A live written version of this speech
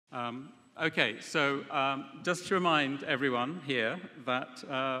Okay, so just to remind everyone here that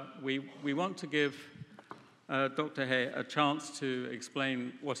we want to give Dr. He a chance to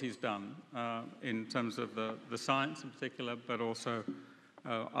explain what he's done in terms of the science in particular, but also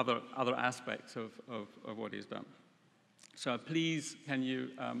other aspects of what he's done. So please, can you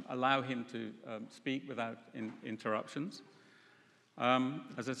allow him to speak without interruptions?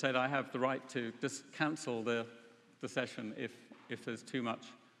 As I said, I have the right to just cancel the session if there's too much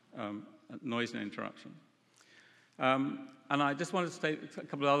noise and interruption. And I just wanted to state a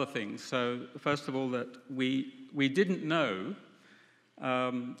couple of other things. So first of all, that we didn't know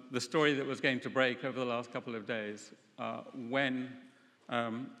the story that was going to break over the last couple of days when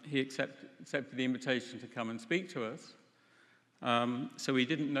he accepted the invitation to come and speak to us. So we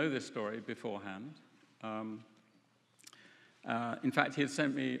didn't know this story beforehand. In fact, he had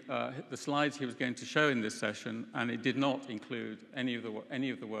sent me the slides he was going to show in this session, and it did not include any of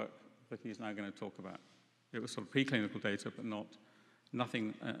the work that he's now going to talk about. It was sort of preclinical data, but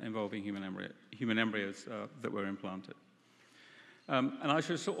nothing involving human embryos that were implanted. And I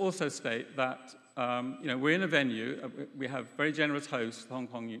should also state that we're in a venue. We have very generous hosts, Hong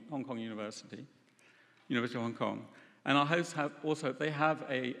Kong University of Hong Kong, and our hosts have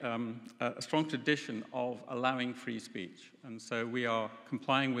a strong tradition of allowing free speech, and so we are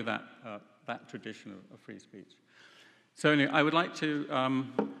complying with that tradition of free speech. So anyway, I would like to,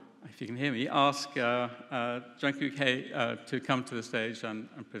 if you can hear me, ask Jiankui He to come to the stage and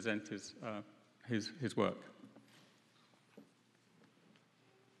present his work.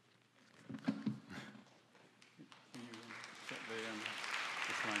 Can you set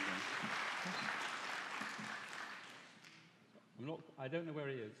the slide going? I don't know where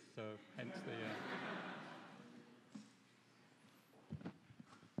he is, so hence the...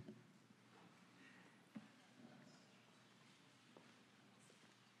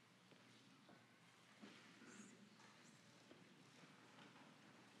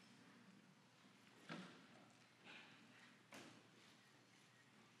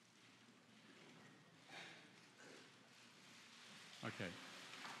 Okay.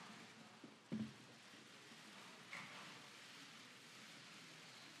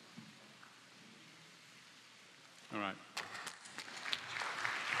 All right.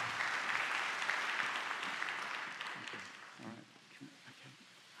 Okay. All right. Okay.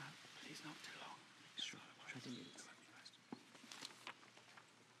 Please not too long. Sure. Try to mute.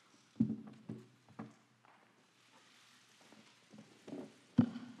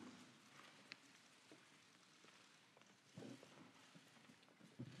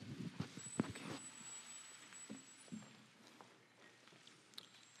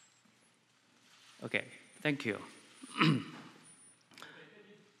 Okay, thank you.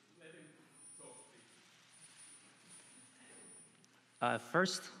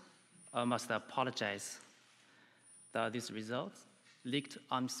 First, I must apologize that these results leaked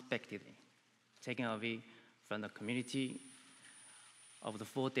unexpectedly, taken away from the community of the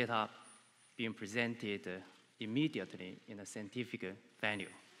full data being presented immediately in a scientific venue.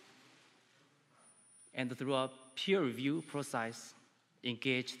 And through a peer review process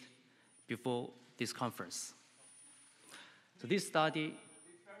engaged before this conference. So this study...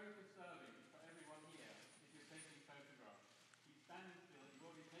 It's very disturbing for everyone here if you're taking photographs. You stand still, you've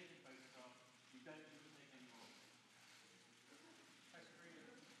already taken photographs, you don't need to take any more.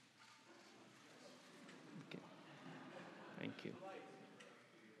 Okay. Thank you.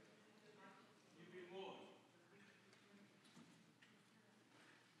 You've been warned.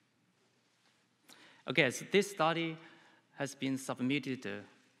 Okay, so this study has been submitted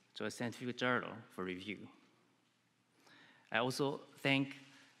to a scientific journal for review. I also thank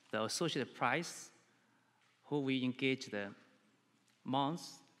the Associate Press, who we engaged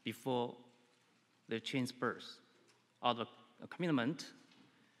months before the chain's birth, out of a commitment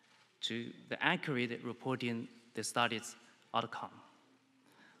to the accurate reporting the study's outcome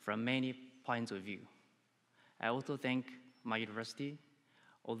from many points of view. I also thank my university,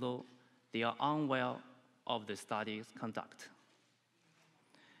 although they are unaware of the study's conduct.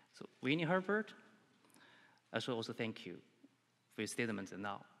 So, Winnie Herbert, I should also thank you for your statements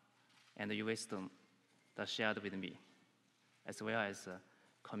now and your wisdom that shared with me, as well as a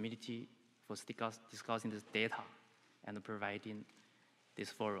community for discussing this data and providing this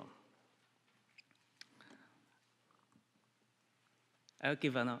forum. I'll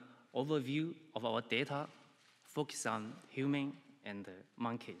give an overview of our data focused on human and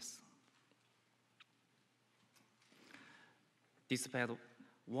monkeys. Despite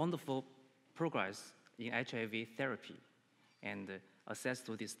wonderful progress in HIV therapy and access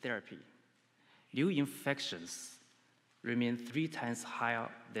to this therapy, new infections remain 3 times higher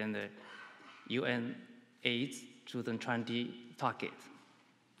than the UN AIDS 2020 target.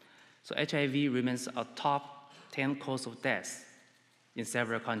 So HIV remains a top 10 cause of death in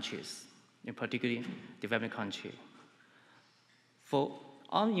several countries, in particular developing countries. For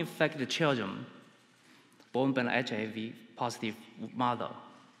uninfected children born by an HIV-positive mother,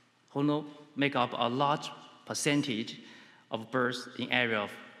 who make up a large percentage of births in area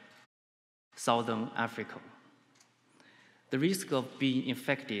of Southern Africa, the risk of being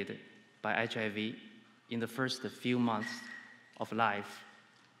infected by HIV in the first few months of life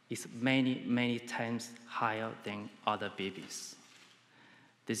is many, many times higher than other babies.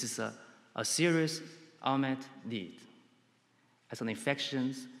 This is a serious unmet need, as an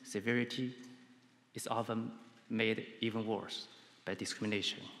infection's severity is often made even worse by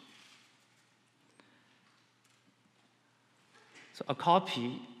discrimination. So a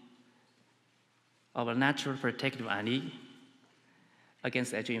copy of a natural protective antigen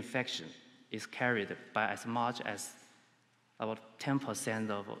against HIV infection is carried by as much as about 10%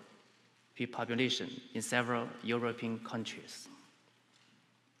 of the population in several European countries.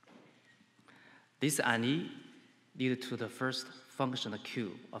 This antigen led to the first functional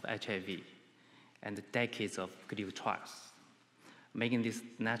cure of HIV and decades of clinical trials, making this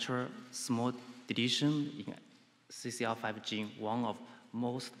natural small deletion in CCR5 gene one of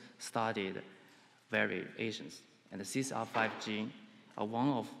most studied variations, and the CCR5 gene are one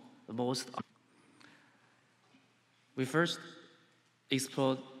of the most. We first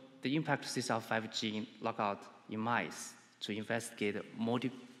explored the impact of CCR5 gene lockout in mice to investigate the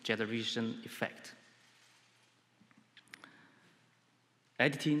multi-generation effect.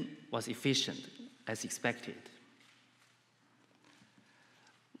 Editing was efficient as expected.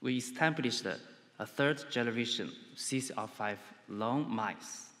 We established a third generation CCR5 lung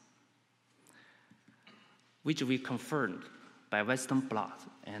mice, which we confirmed by Western blot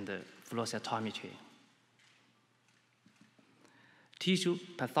and flow cytometry. Tissue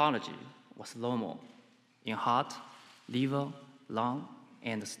pathology was normal in heart, liver, lung,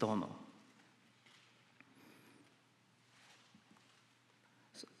 and stoma.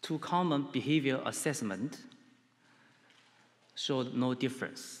 So 2 common behavior assessment showed no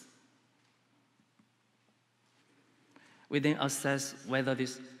difference. We then assess whether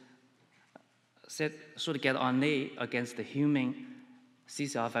this set should get RNA against the human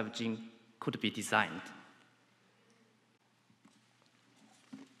CCR5 gene could be designed.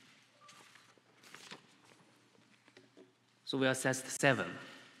 So we assessed 7.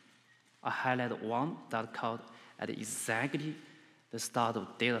 I highlight one that occurred at exactly the start of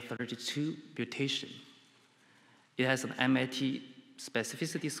delta 32 mutation. It has an MIT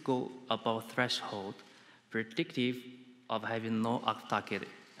specificity score above threshold, predictive of having no off-target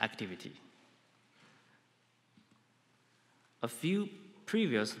activity. A few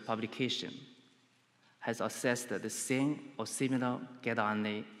previous publications has assessed the same or similar GATA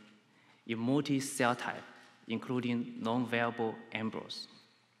RNA in multi-cell type, including non-viable embryos.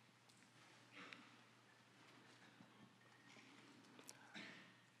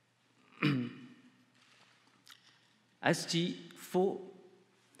 SG4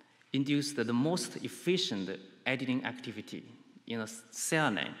 induced the most efficient editing activity in a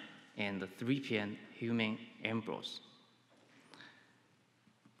cell line and 3PN human embryos.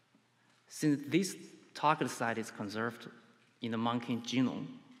 Since this target site is conserved in the monkey genome,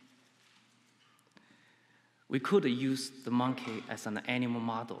 we could use the monkey as an animal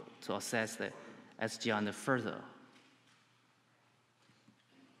model to assess the SGRN further.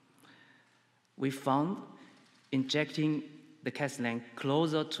 We found injecting the Cas9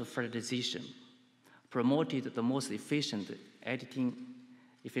 closer to fertilization promoted the most efficient editing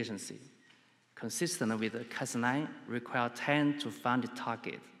efficiency. Consistent with the Cas9 required 10 to find the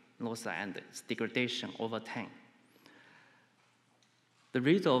target loss and its degradation over time. The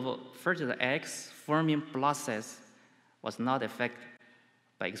rate of fertile eggs forming blood cells was not affected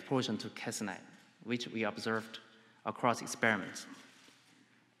by exposure to Cas9, which we observed across experiments.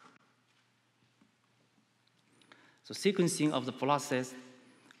 So sequencing of the blood cells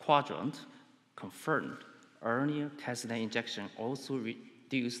quadrant confirmed earlier Cas9 injection also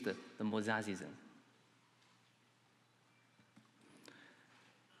reduced the mosaicism.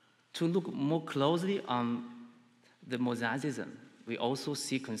 To look more closely on the mosaicism, we also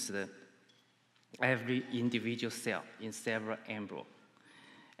sequenced every individual cell in several embryos.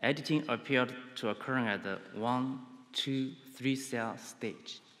 Editing appeared to occur at the 1, 2, 3 cell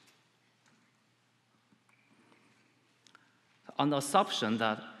stage. On the assumption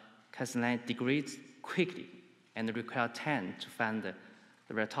that Cas9 degrades quickly and requires 10 to find the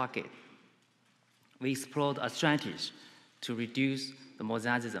right target, we explored a strategy to reduce the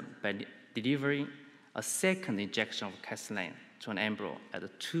mosaicism by delivering a second injection of Cas9 to an embryo at the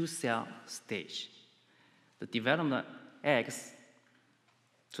 2-cell stage. The development of eggs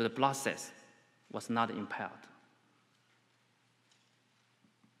to the blood cells was not impaired.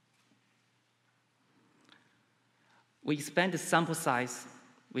 We expanded sample size,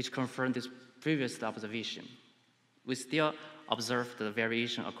 which confirmed this previous observation. We still observed the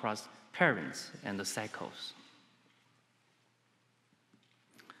variation across parents and the cycles.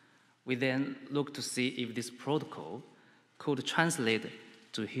 We then looked to see if this protocol could translate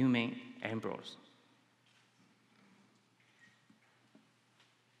to human embryos.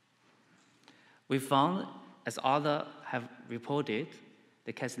 We found, as others have reported,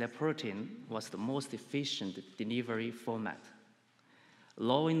 the Cas9 protein was the most efficient delivery format.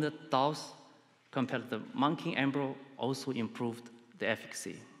 Lowering the dose compared to the monkey embryo also improved the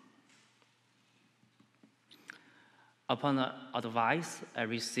efficacy. Upon the advice I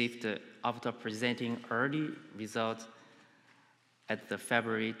received after presenting early results at the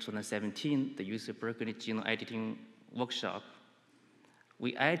February 2017, the UC Berkeley Genome Editing workshop,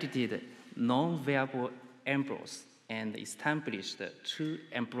 we edited non-viable embryos and established 2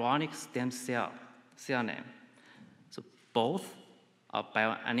 embryonic stem cell names. So both are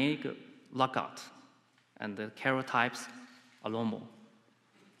bioanalytic lockout, and the karyotypes are normal.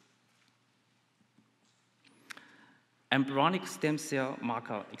 Embryonic stem cell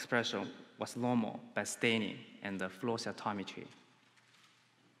marker expression was normal by staining and the flow cytometry.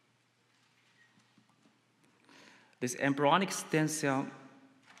 This embryonic stem cell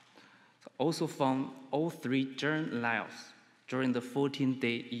also found all 3 germ layers during the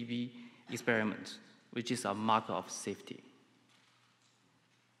 14-day EB experiment, which is a marker of safety.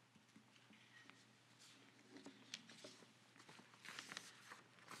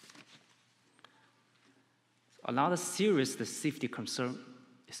 Another serious safety concern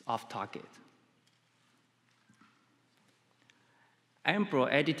is off-target. Embryo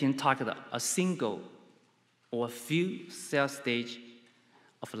editing targets a single or few cell stage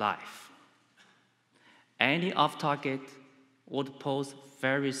of life. Any off-target would pose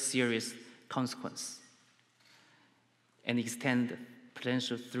very serious consequences and extend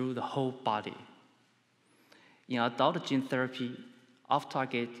potential through the whole body. In adult gene therapy,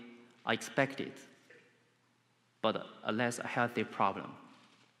 off-target are expected, but a less healthy problem.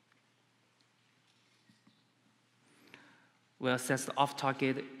 We assessed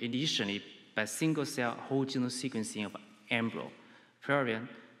off-target initially by single-cell whole genome sequencing of embryo prior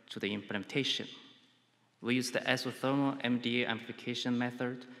to the implementation. We used the isothermal MDA amplification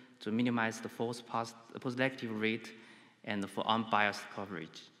method to minimize the false positive rate and for unbiased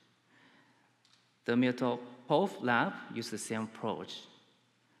coverage. The Miltopov lab used the same approach.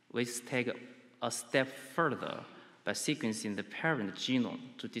 We take a step further by sequencing the parent genome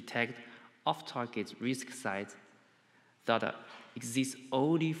to detect off-target risk sites that exist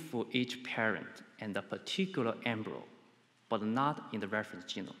only for each parent and a particular embryo, but not in the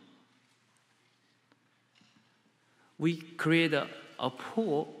reference genome. We created a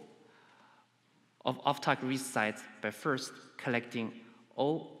pool of off-target risk sites by first collecting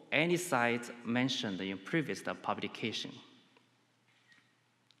any sites mentioned in previous publication.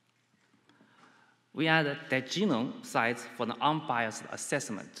 We added the genome sites for the unbiased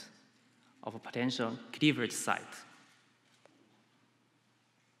assessment of a potential cleavage site.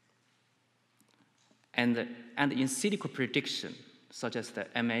 And in silico prediction, such as the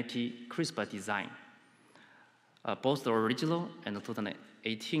MIT CRISPR design, both the original and the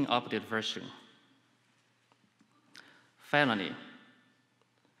 2018 updated version. Finally,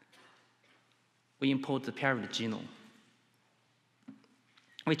 we import the parent genome,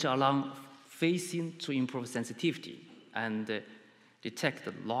 which allows facing to improve sensitivity and detect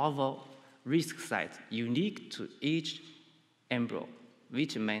the novel risk sites unique to each embryo,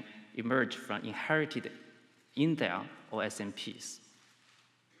 which may emerge from inherited indel or SNPs.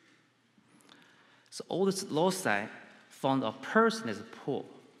 So all these loci found a personalized pool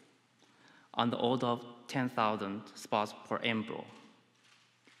on the order of 10,000 spots per embryo.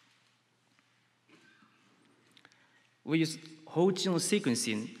 We use whole genome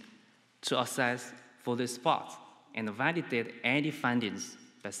sequencing to assess for the spots and validate any findings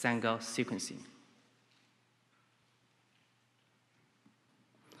by single sequencing.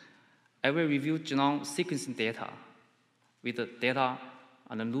 I will review genome sequencing data with the data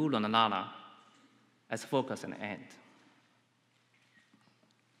on the Lulu and Nana as focus and end.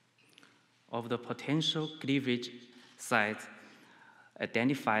 Of the potential cleavage sites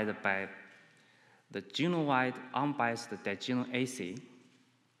identified by the genome-wide unbiased digenome assay,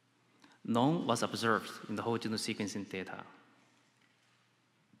 None was observed in the whole genome sequencing data.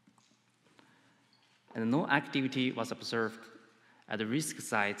 And no activity was observed at the risk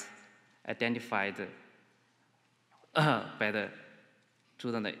sites identified by the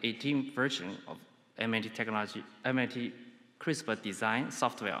 2018 version of MIT CRISPR design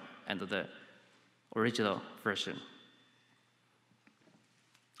software and the original version.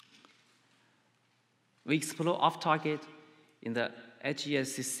 We explore off-target in the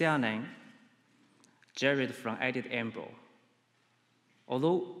HESC-cell9 generated from edited embryo.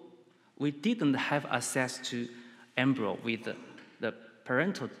 Although we didn't have access to embryo with the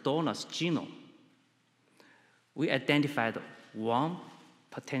parental donor's genome, we identified one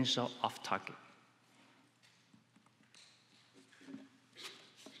potential off-target.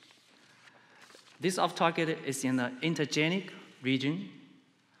 This off-target is in the intergenic region,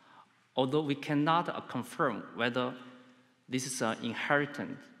 although we cannot confirm whether this is an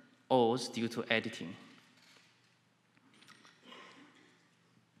inherited or due to editing.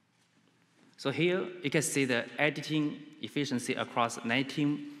 So here you can see the editing efficiency across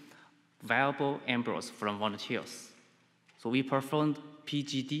 19 viable embryos from volunteers. So we performed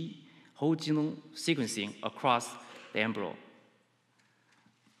PGD, whole genome sequencing across the embryo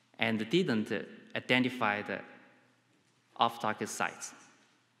and didn't identify the off-target sites.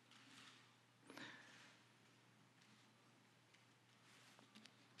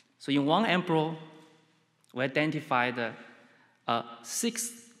 So in one embryo, we identified a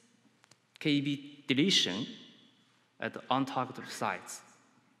 6 kb deletion at the on-target sites.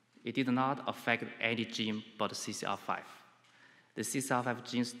 It did not affect any gene but CCR5. The CCR5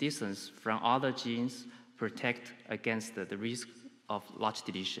 gene's distance from other genes protect against the risk of large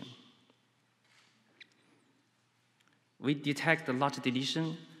deletion. We detect the large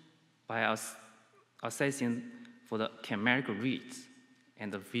deletion by assessing for the chimeric reads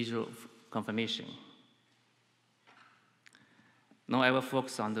and the visual confirmation. Now I will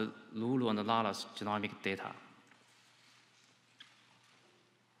focus on the Lulu and Nana's genomic data.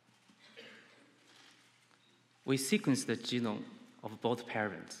 We sequenced the genome of both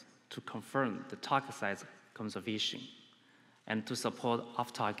parents to confirm the target site conservation and to support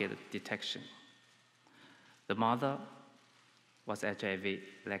off-target detection. The mother was HIV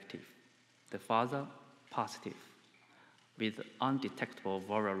negative, the father positive, with undetectable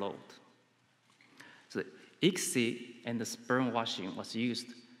viral load. So the ICSI and the sperm washing was used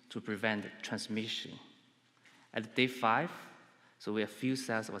to prevent transmission. At day 5, so a few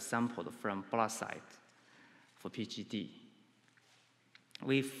cells were sampled from blood site for PGD.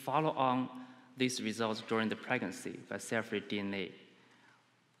 We follow on these results during the pregnancy by cell-free DNA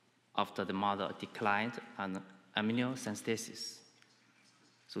after the mother declined on amniocentesis.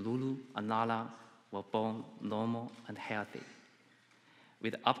 So Lulu and Nana were born normal and healthy,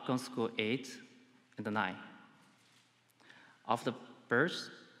 with outcome score 8 and 9. After birth,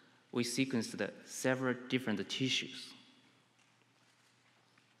 we sequenced several different tissues.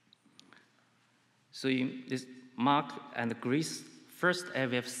 So in this Mark and Grace's first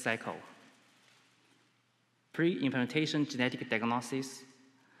IVF cycle, pre-implantation genetic diagnosis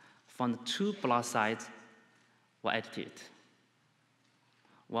found 2 blood sites were edited.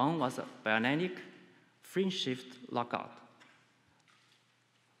 One was a biogenic fringe shift lockout,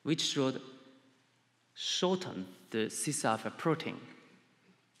 which showed shortened the CCR5 protein,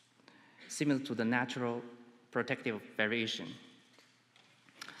 similar to the natural protective variation.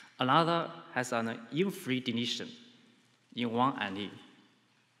 Another has an in-free deletion in one allele.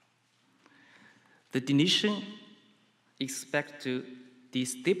 The deletion expects to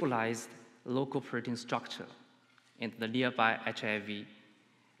destabilize local protein structure in the nearby HIV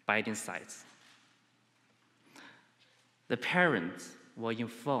binding sites. The parents were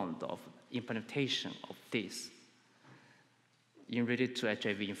informed of implementation of this in related to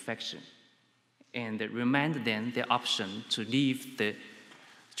HIV infection and reminded them the option to leave the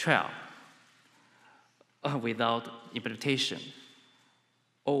trial without implementation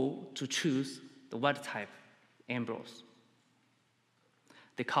or to choose the wild-type embryos.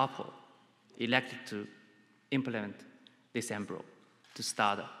 The couple elected to implement this embryo to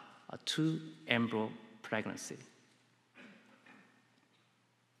start a 2-embryo pregnancy.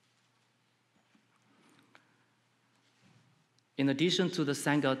 In addition to the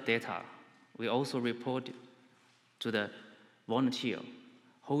single data, we also reported to the volunteer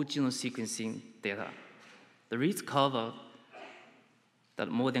whole genome sequencing data. The reads cover that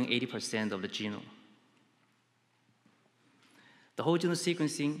more than 80% of the genome. The whole genome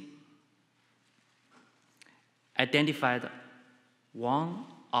sequencing identified one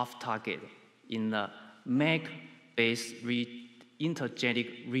off-target in the MEG-based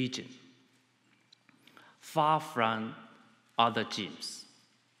intergenic region far from other genes,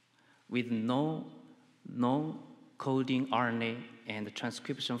 with no coding RNA and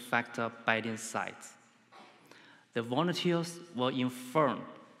transcription factor binding sites. The volunteers were informed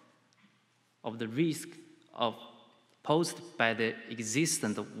of the risk posed by the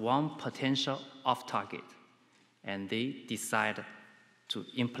existence of one potential off-target, and they decided to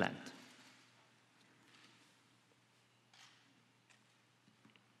implant.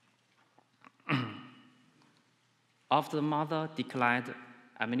 After the mother declined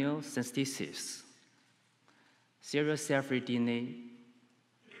amniocentesis, serial cell-free DNA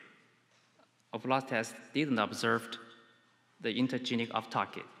of blood test didn't observe the intergenic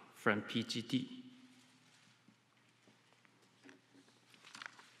off-target from PGD.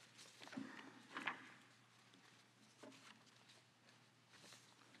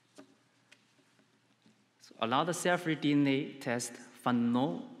 So another cell-free DNA test found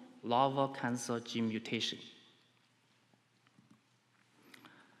no novel cancer gene mutation.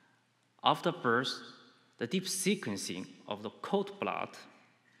 After birth, the deep sequencing of the cord blood,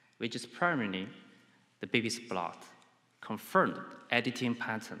 which is primarily the baby's blood, confirmed the editing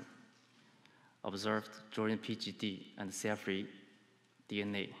pattern observed during PGD and cell-free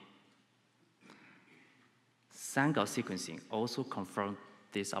DNA. Single sequencing also confirmed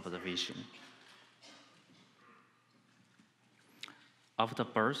this observation. After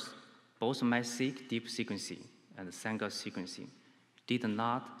birth, both MiSeq deep sequencing and single sequencing did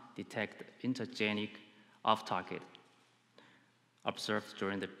not detect intergenic off-target observed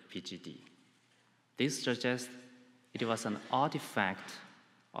during the PGD. This suggests it was an artifact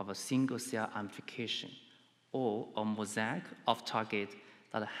of a single-cell amplification or a mosaic off-target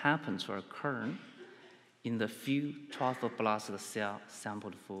that happened to occur in the few 12 blast cells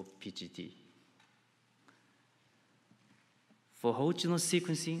sampled for PGD. For whole genome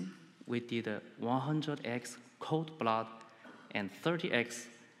sequencing, we did 100x cord blood and 30x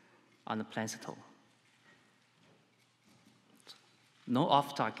on the placental. No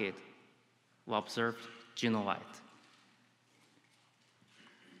off-target were observed genome-wide.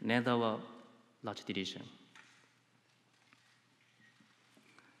 Neither were large deletion.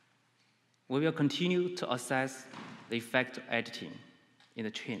 We will continue to assess the effect of editing in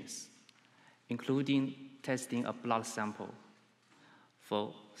the twins, including testing a blood sample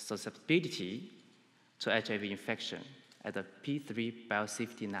for susceptibility to HIV infection at the P3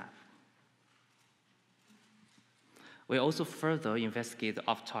 biosafety lab. We also further investigate the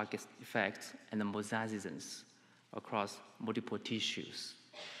off-target effects and the mosaicisms across multiple tissues,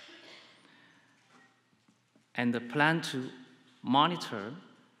 and plan to monitor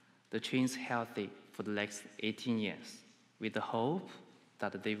the twins healthy for the next 18 years with the hope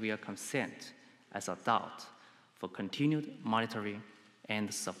that they will consent as adults for continued monitoring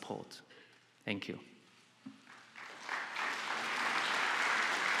and support. Thank you.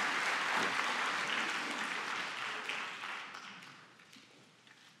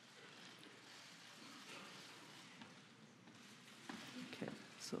 Okay,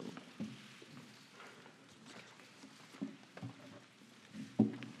 so.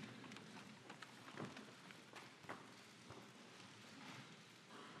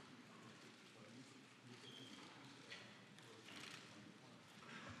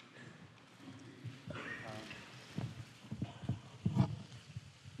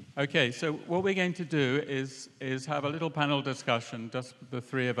 Okay, so what we're going to do is have a little panel discussion, just the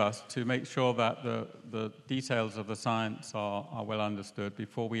three of us, to make sure that the details of the science are well understood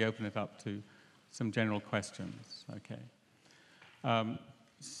before we open it up to some general questions. Okay.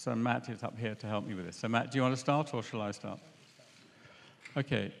 So Matt is up here to help me with this. So Matt, do you want to start or shall I start?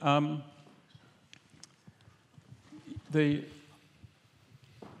 Okay.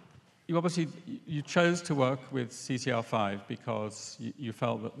 You chose to work with CCR5 because you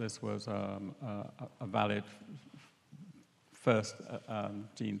felt that this was a valid first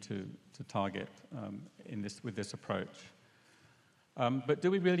gene to target with this approach. But do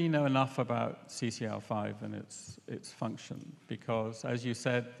we really know enough about CCR5 and its function? Because, as you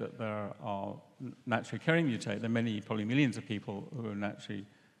said, that there are naturally occurring mutations. There are many, probably millions of people who naturally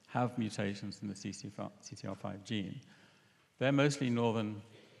have mutations in the CCR5 gene. They're mostly northern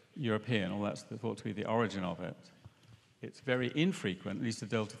European, or that's thought to be the origin of it. It's very infrequent, at least the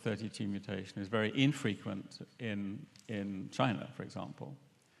delta 32 mutation is very infrequent in China, for example.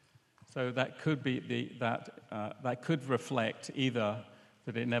 So that could be that could reflect either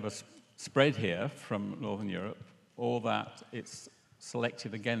that it never spread here from Northern Europe, or that it's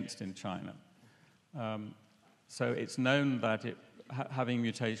selected against in China. So it's known that having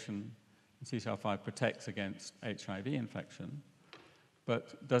mutation in CCR5 protects against HIV infection,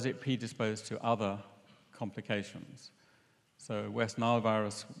 but does it predispose to other complications. So West Nile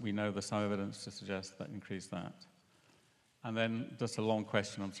virus, we know there's some evidence to suggest that increased that. And then just a long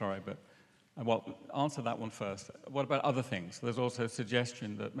question, I'm sorry, but well, answer that one first. What about other things? There's also a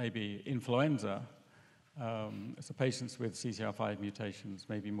suggestion that maybe influenza, so patients with CCR5 mutations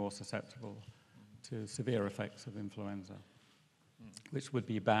may be more susceptible to severe effects of influenza, which would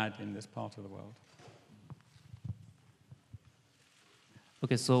be bad in this part of the world.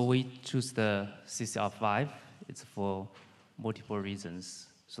 Okay, so we choose the CCR5. It's for multiple reasons.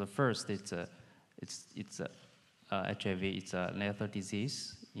 So first, HIV. It's a lethal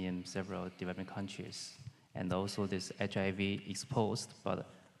disease in several developing countries, and also this HIV exposed but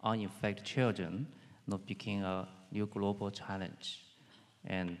uninfected children not became a new global challenge.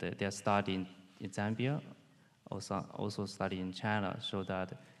 And their study in Zambia, also study in China, show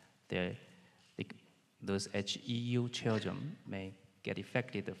that those HEU children may get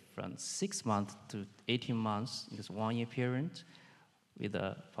affected from 6 months to 18 months in this 1 year period, with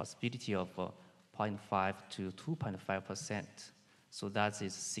a possibility of 0.5 to 2.5%. So that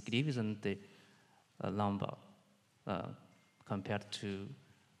is significant number compared to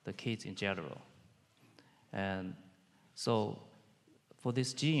the kids in general. And so for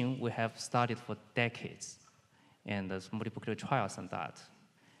this gene, we have studied for decades, and there's multiple clinical trials on that.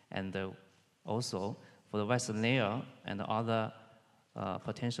 And also for the Western layer and other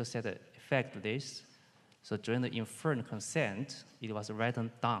potential side effect of this, so during the infant consent, it was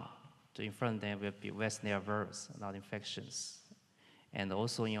written down. The infant then will be West Nile virus, not infections. And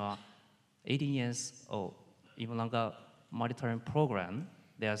also in our 18 years old, even longer monitoring program,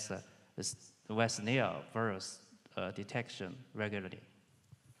 there's the West Nile virus detection regularly.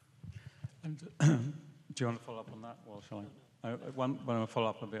 And do you want to follow up on that, or shall I? I want to follow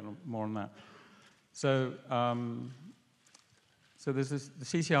up a bit more on that. So, so there's this, the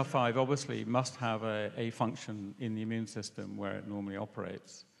CCR5 obviously must have a function in the immune system where it normally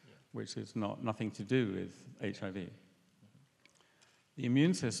operates, which is nothing to do with HIV. The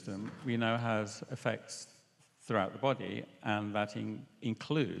immune system, we know, has effects throughout the body, and that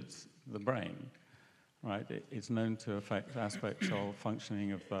includes the brain, right? It's known to affect aspects of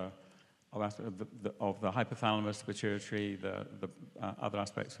functioning of the hypothalamus, pituitary, the other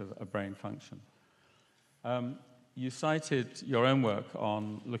aspects of brain function. You cited your own work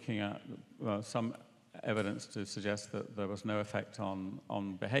on looking at some evidence to suggest that there was no effect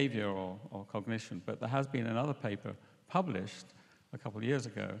on behavior or cognition, but there has been another paper published a couple of years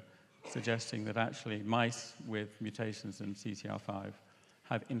ago suggesting that actually mice with mutations in CCR5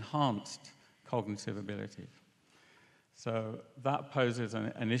 have enhanced cognitive ability. So that poses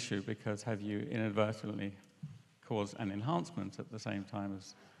an issue, because have you inadvertently caused an enhancement at the same time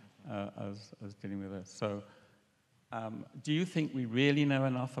as dealing with this? So do you think we really know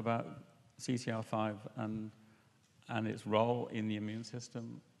enough about CCR5 and its role in the immune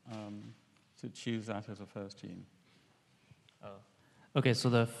system to choose that as a first gene? Okay, so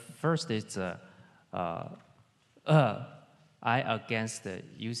the first is I against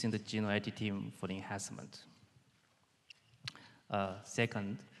using the genome editing for the enhancement.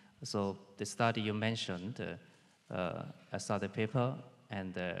 Second, so the study you mentioned, I saw the paper,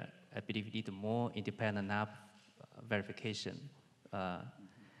 and I believe we need more independent lab verification.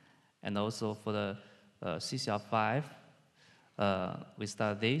 And also for the CCR5, we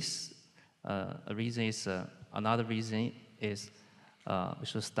start this. Another reason is we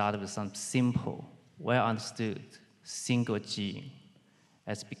should start with some simple, well understood single gene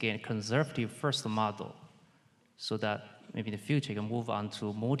as begin conservative first model, so that maybe in the future you can move on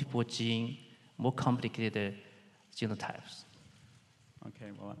to multiple gene, more complicated genotypes.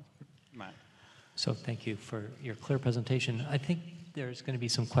 Okay, well, Matt. So thank you for your clear presentation. I think there's going to be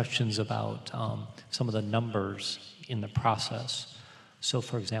some questions about some of the numbers in the process. So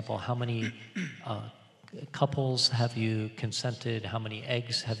for example, how many couples have you consented? How many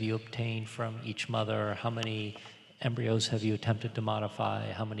eggs have you obtained from each mother? How many embryos have you attempted to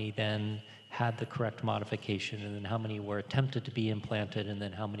modify? How many then had the correct modification? And then how many were attempted to be implanted? And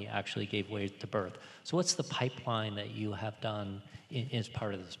then how many actually gave way to birth? So what's the pipeline that you have done as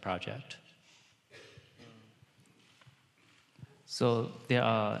part of this project? So there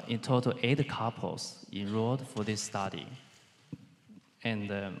are in total 8 couples enrolled for this study, and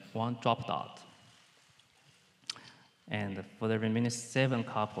 1 dropped out. And for the remaining 7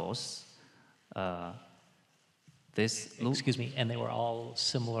 couples, Excuse me, and they were all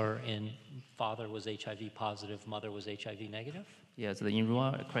similar in father was HIV positive, mother was HIV negative? Yes, the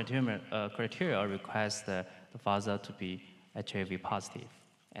enrollment criteria requires the father to be HIV positive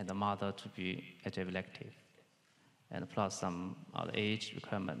and the mother to be HIV negative, and plus some other age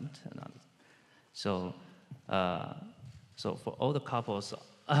requirement and others. So So for all the couples,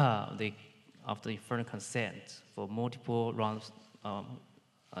 they after informed consent for multiple rounds,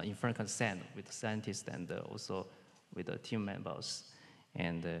 informed consent with the scientists and also with the team members,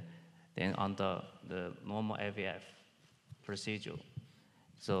 and then under the normal IVF procedure.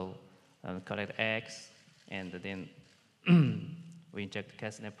 So collect eggs, and then we inject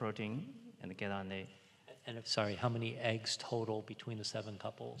casein protein and get RNA. And sorry, how many eggs total between the 7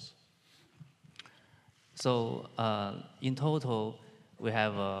 couples? So in total, we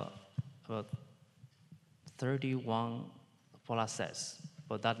have about 31 process,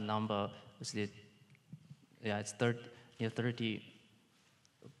 but that number is it's 30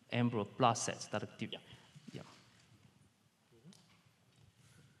 embryo blood cells that are deep. Yeah.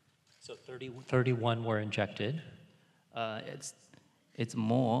 So 31 were injected. It's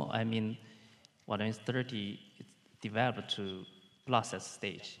more. I mean, what I mean is 30. It's developed to blood cell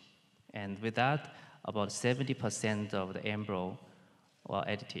stage, and with that, about 70% of the embryo were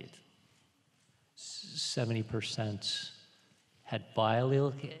edited. 70% had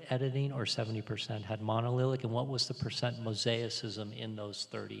biallelic editing, or 70% had monoallelic? And what was the percent mosaicism in those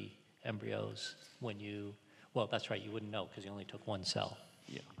 30 embryos when you, well, that's right, you wouldn't know because you only took 1 cell.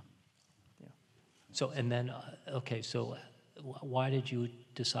 Yeah. So, and then, okay, so why did you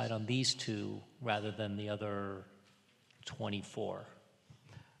decide on these 2 rather than the other 24?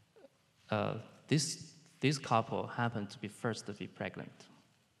 This couple happened to be first to be pregnant.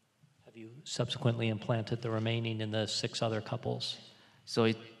 Have you subsequently implanted the remaining in the 6 other couples?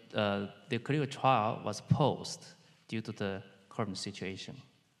 So the clinical trial was paused due to the current situation.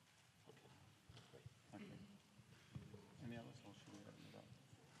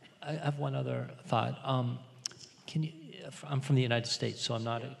 I have one other thought. I'm from the United States, so I'm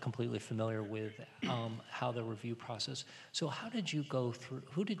not completely familiar with how the review process. So how did you go through,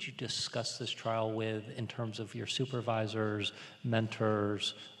 who did you discuss this trial with in terms of your supervisors,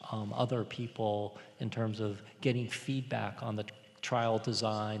 mentors, other people, in terms of getting feedback on the trial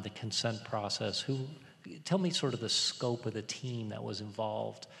design, the consent process? Tell me sort of the scope of the team that was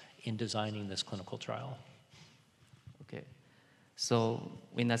involved in designing this clinical trial. Okay. So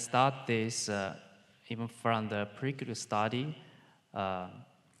when I start this, even from the preclinical study,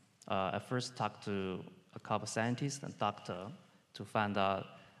 I first talked to a couple scientists and doctor to find out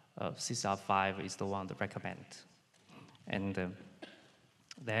CCR5 is the one to recommend. And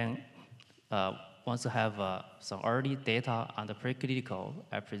then once I have some early data on the preclinical,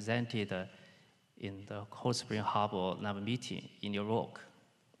 I presented in the Cold Spring Harbor Lab meeting in New York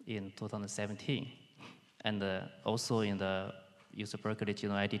in 2017, and also in the UC Berkeley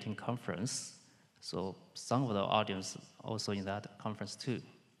Genome Editing Conference. So some of the audience also in that conference too.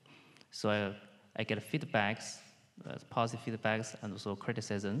 So I get feedbacks, positive feedbacks, and also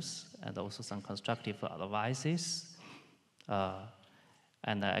criticisms, and also some constructive advices.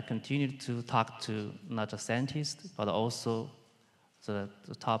 And I continued to talk to not just scientists, but also the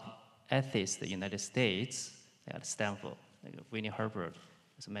top ethicists in the United States at Stanford, like Winnie Herbert,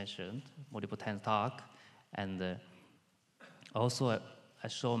 as mentioned, multiple times talk. And also I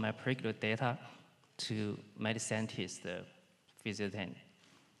show my preclinical data to many scientists visiting.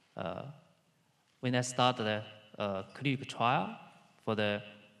 When I started the clinical trial for the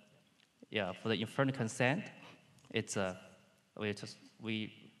informed consent, it's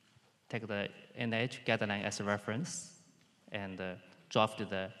we take the NIH guideline as a reference and drafted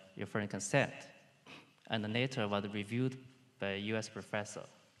the informed consent, and later was reviewed by a U.S. professor.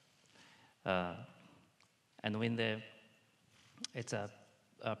 And when it's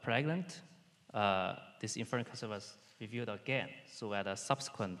pregnant, this informed consent was reviewed again. So we had a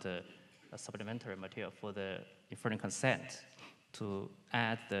subsequent supplementary material for the informed consent to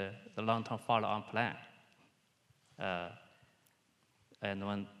add the long-term follow-on plan. And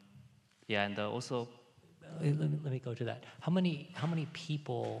also. Let me go to that. How many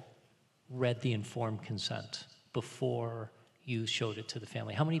people read the informed consent before you showed it to the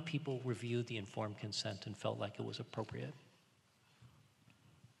family? How many people reviewed the informed consent and felt like it was appropriate?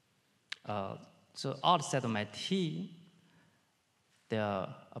 So outside of my team, there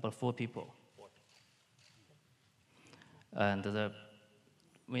are about 4 people. And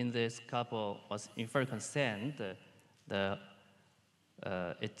when this couple was informed consent, there's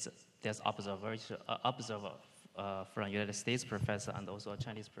observer from United States professor and also a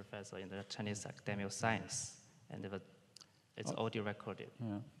Chinese professor in the Chinese Academy of Science, and it's audio recorded.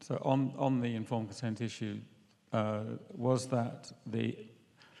 Yeah. So on the informed consent issue, was that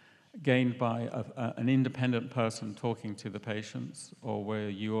gained by an independent person talking to the patients, or were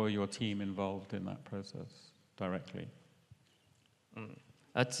you or your team involved in that process directly?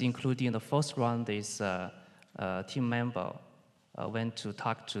 That's including the first round is team member went to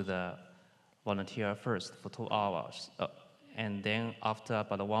talk to the volunteer first for 2 hours. And then after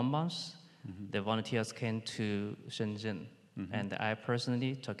about 1 month, the volunteers came to Shenzhen. And I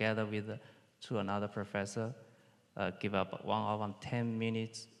personally, together with another professor, give up 1 hour and 10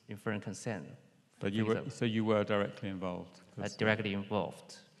 minutes informed consent. But you were directly involved? Directly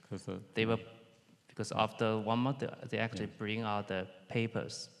involved. Because after 1 month, they actually bring out the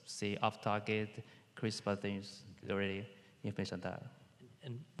papers, see off-target, CRISPR things, already information there.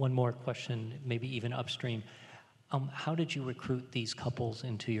 And one more question, maybe even upstream. How did you recruit these couples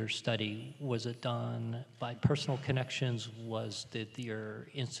into your study? Was it done by personal connections? Did your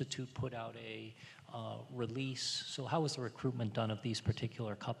institute put out a release? So how was the recruitment done of these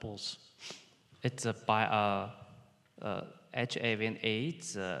particular couples? It's by a HIV and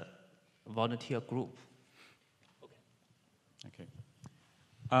AIDS volunteer group. Okay.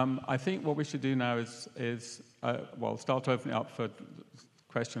 I think what we should do now is start opening up for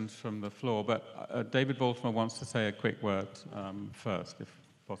questions from the floor, but David Baltimore wants to say a quick word first, if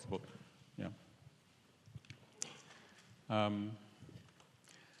possible. Yeah.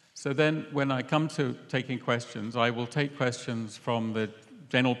 So then, when I come to taking questions, I will take questions from the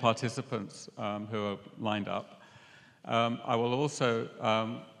general participants who are lined up. I will also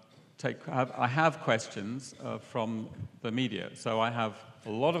I have questions from the media, so I have a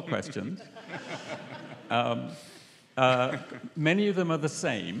lot of questions. Many of them are the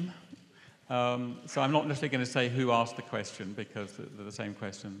same, so I'm not necessarily going to say who asked the question because they're the same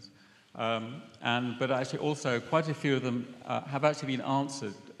questions. But actually also quite a few of them have actually been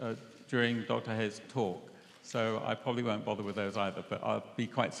answered during Dr. He's talk, so I probably won't bother with those either, but I'll be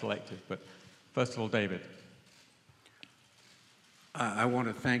quite selective. But first of all, David. I want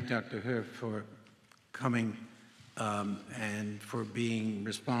to thank Dr. He for coming and for being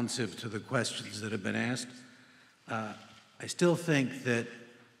responsive to the questions that have been asked. I still think that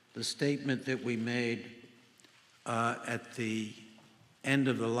the statement that we made at the end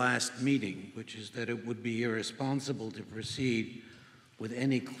of the last meeting, which is that it would be irresponsible to proceed with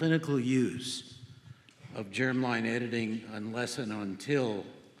any clinical use of germline editing unless and until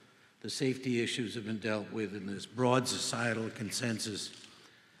the safety issues have been dealt with in this broad societal consensus,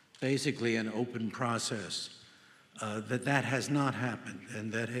 basically an open process, that has not happened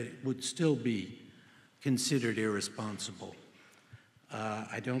and that it would still be considered irresponsible.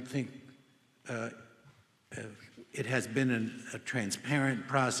 I don't think it has been a transparent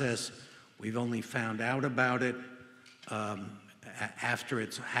process. We've only found out about it after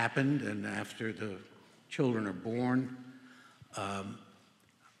it's happened and after the children are born.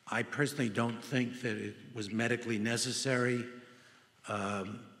 I personally don't think that it was medically necessary.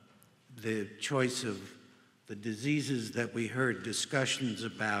 The choice of the diseases that we heard discussions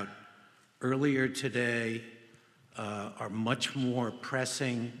about earlier today are much more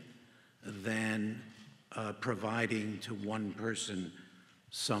pressing than providing to one person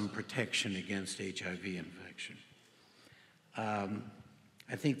some protection against HIV infection.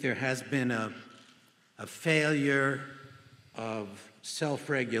 I think there has been a failure of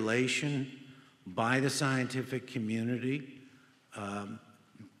self-regulation by the scientific community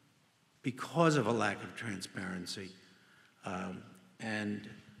because of a lack of transparency. I'm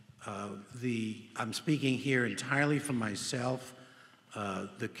speaking here entirely for myself.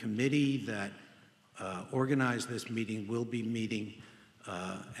 The committee that organized this meeting will be meeting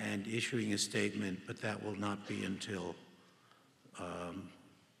and issuing a statement, but that will not be until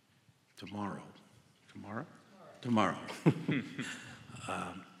tomorrow. Tomorrow? Tomorrow.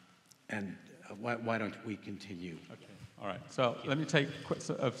 Why don't we continue? Okay. All right. So let me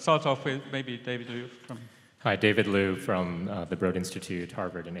start off with maybe David Liu from... Hi, David Liu from the Broad Institute,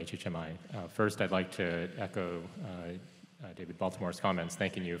 Harvard, and HHMI. First, I'd like to echo David Baltimore's comments,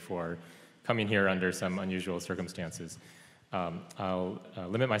 thanking you for coming here under some unusual circumstances. I'll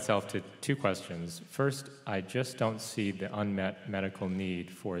limit myself to 2 questions. First, I just don't see the unmet medical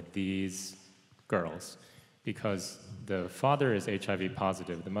need for these girls because the father is HIV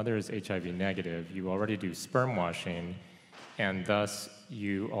positive, the mother is HIV negative, you already do sperm washing, and thus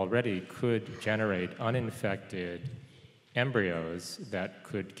you already could generate uninfected embryos that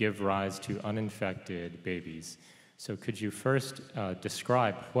could give rise to uninfected babies. So could you first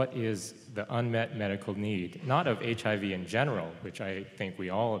describe what is the unmet medical need, not of HIV in general, which I think we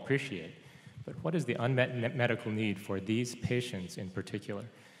all appreciate, but what is the unmet medical need for these patients in particular?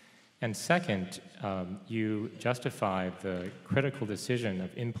 And second, you justify the critical decision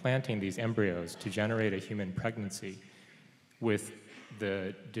of implanting these embryos to generate a human pregnancy with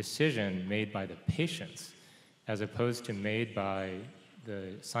the decision made by the patients as opposed to made by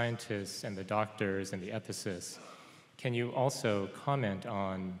the scientists and the doctors and the ethicists, can you also comment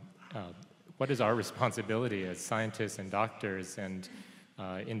on what is our responsibility as scientists and doctors and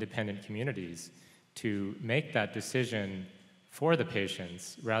independent communities to make that decision for the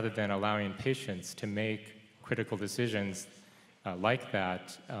patients rather than allowing patients to make critical decisions like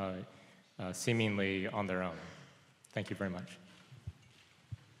that seemingly on their own? Thank you very much.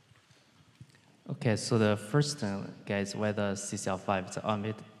 Okay, so the first thing, guys, whether CCL5 is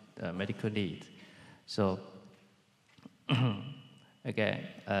unmet medical need. So, again,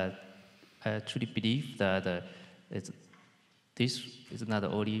 I truly believe that this is not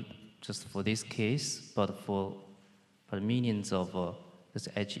only just for this case, but for millions of these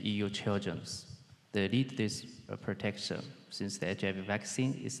HEU children. They need this protection since the HIV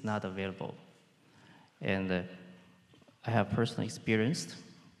vaccine is not available. And I have personal experience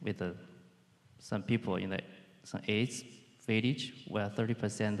with some people in some AIDS village where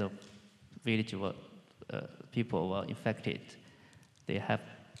 30% of village people were infected. They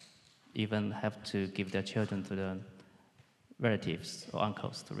even have to give their children to the relatives or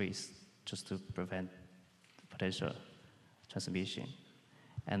uncles to raise just to prevent potential transmission.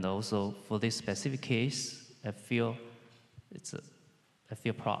 And also for this specific case, I feel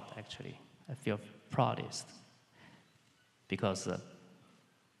proud actually. I feel proudest because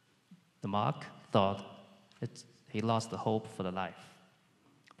the Mark thought he lost the hope for the life.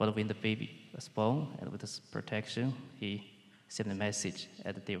 But when the baby was born and with this protection, he sent a message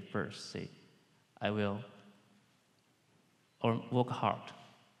at the day of birth, say, I will work hard,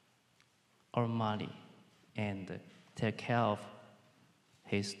 earn money, and take care of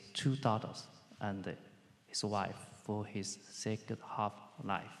his 2 daughters and his wife for his second half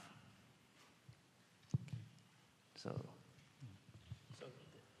life. So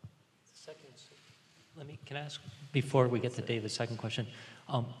can I ask, before we get to David's second question,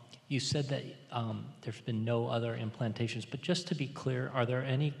 you said that there's been no other implantations, but just to be clear, are there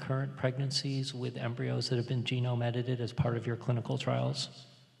any current pregnancies with embryos that have been genome edited as part of your clinical trials?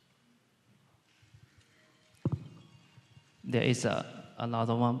 There is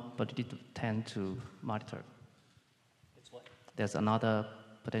another one, but it tend to monitor. It's what? There's another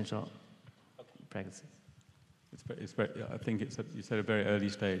potential pregnancy. I think you said a very early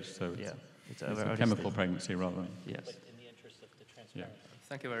stage, so Yeah, it's a chemical pregnancy rather than. Yes. But in the interest of the transparency. Yeah.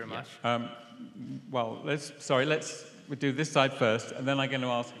 Thank you very much. Well, let's do this side first, and then I'm going to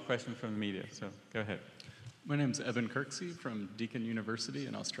ask a question from the media, so go ahead. My name's Evan Kirksey from Deakin University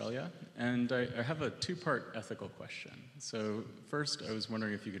in Australia, and I have a 2-part ethical question. So first, I was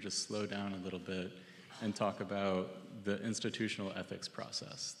wondering if you could just slow down a little bit and talk about the institutional ethics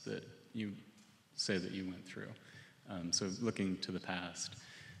process that you say that you went through. So looking to the past.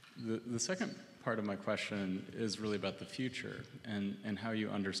 The second part of my question is really about the future and how you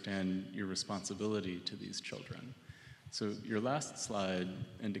understand your responsibility to these children. So your last slide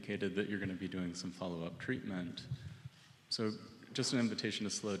indicated that you're going to be doing some follow-up treatment. So just an invitation to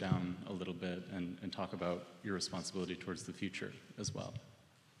slow down a little bit and talk about your responsibility towards the future as well.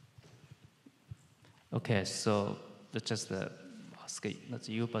 Okay, so just ask not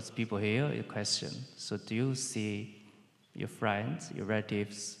you, but people here a question. So do you see your friends, your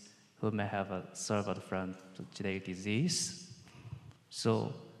relatives who may have suffered from genetic disease?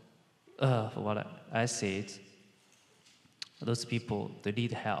 So what I said, those people, they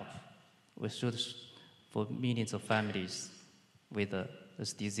need help. We should, for millions of families with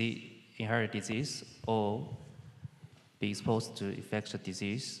this disease, inherited disease, or be exposed to infectious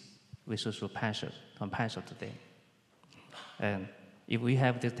disease, we should show compassion to them. And if we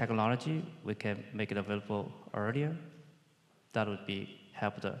have this technology, we can make it available earlier. That would be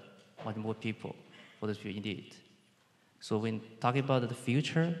help much more people for this in need. So when talking about the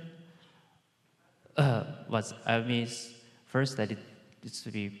future, what I mean is first that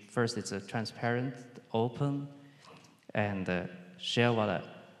it's a transparent, open, and share what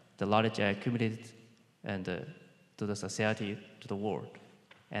the knowledge I accumulated and to the society, to the world,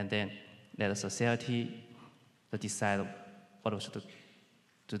 and then let the society decide what we should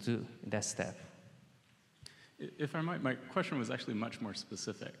to do in that step. If I might, my question was actually much more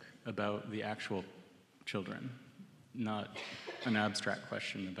specific about the actual children, not an abstract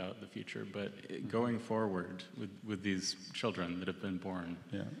question about the future, but going forward with these children that have been born,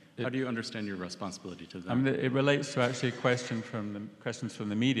 how do you understand your responsibility to them? I mean, it relates to actually questions from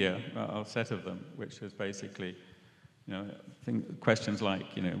the media, a set of them, which is basically, questions like,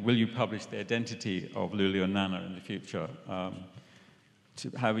 will you publish the identity of Lulu and Nana in the future?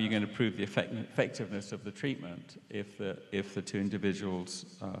 How are you going to prove the effectiveness of the treatment if the 2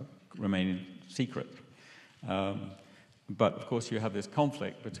 individuals remain secret? But of course, you have this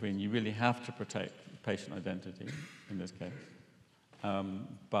conflict between you really have to protect patient identity in this case,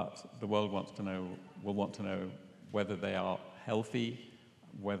 but the world will want to know whether they are healthy,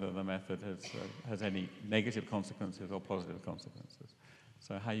 whether the method has any negative consequences or positive consequences.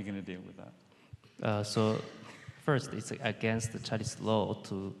 So how are you going to deal with that? So first, it's against the Chinese law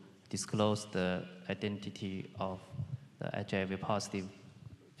to disclose the identity of the HIV positive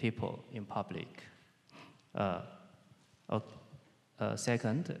people in public.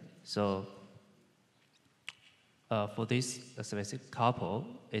 Second, so for this specific couple,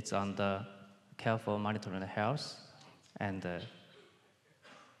 it's under careful monitoring health, and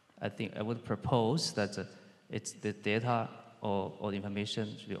I think I would propose that it's the data or the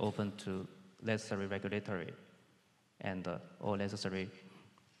information should be open to necessary regulatory and or necessary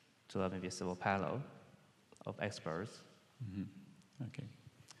to maybe a civil panel of experts. Mm-hmm. Okay.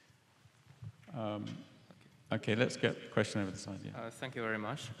 Okay, let's get a question over the side. Yeah. Thank you very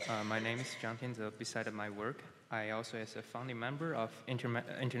much. My name is Zhang Tianze. Beside my work, I also as a founding member of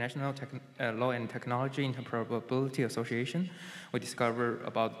International Law and Technology Interoperability Association. We discover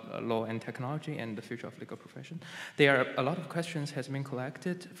about law and technology and the future of legal profession. There are a lot of questions has been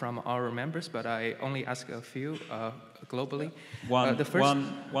collected from our members, but I only ask a few globally.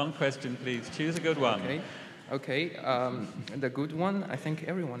 One question, please. Choose a good one. Okay, the good one, I think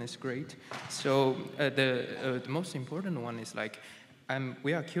everyone is great. So the most important one is like,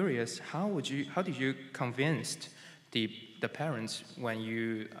 we are curious, how did you convince the parents when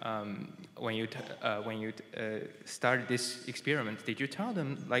you started this experiment? Did you tell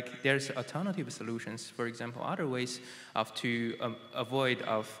them like there's alternative solutions, for example, other ways to avoid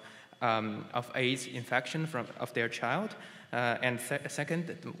of AIDS infection of their child? And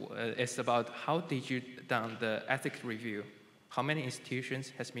second, it's about how did you done the ethics review? How many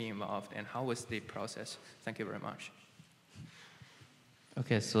institutions has been involved, and how was the process? Thank you very much.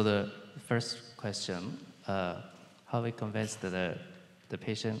 Okay, so the first question, how we convinced the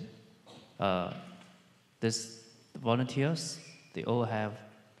patient. These volunteers, they all have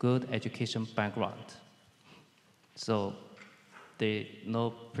good education background, so they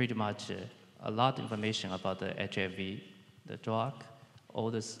know pretty much a lot of information about the HIV, the drug, all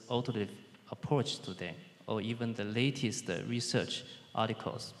this alternative approach to them, or even the latest research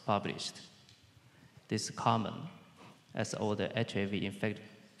articles published. This is common, as all the HIV infected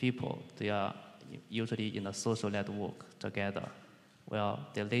people, they are usually in a social network together. Well,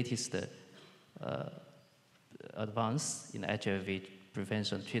 the latest advance in HIV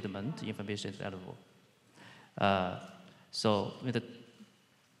prevention treatment information is available. So when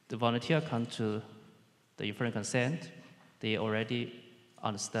the volunteer come to the informed consent, they already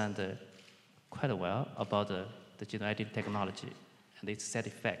understand quite well about the genome editing technology and its side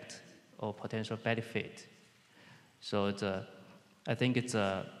effect or potential benefit. So I think it's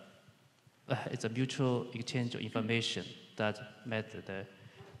a mutual exchange of information that made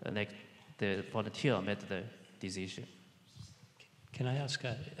the volunteer made the decision. Can I ask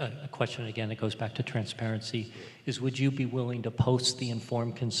a question again that goes back to transparency? Would you be willing to post the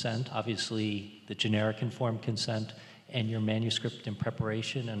informed consent, obviously the generic informed consent, and your manuscript in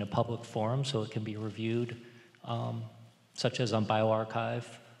preparation in a public forum so it can be reviewed, such as on bioRxiv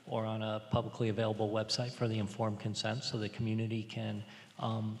or on a publicly available website for the informed consent so the community can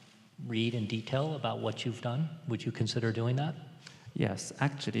read in detail about what you've done? Would you consider doing that? Yes,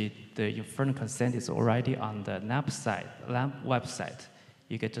 actually, the informed consent is already on the LAMP website.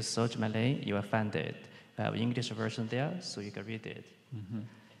 You can just search my name, you will find it. I have an English version there, so you can read it. Mm-hmm.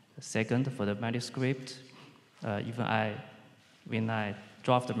 Second, for the manuscript, when I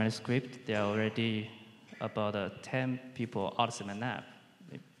draft the manuscript, there are already about 10 people outside my lab.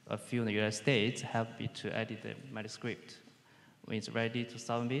 A few in the United States helped me to edit the manuscript. When it's ready to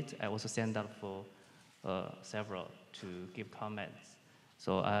submit, I also send out for several to give comments.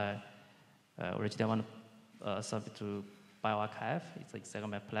 So I originally want to submit to bioRxiv. It's exactly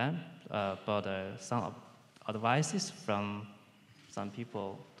my plan. But some advices from some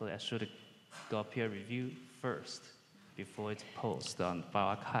people that I should go peer review first before it's posted on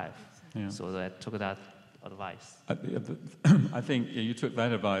bioRxiv. Yeah. So I took that advice. I think you took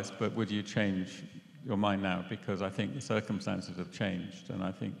that advice, but would you change your mind now? Because I think the circumstances have changed, and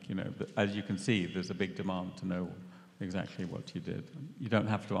I think, as you can see, there's a big demand to know exactly what you did. You don't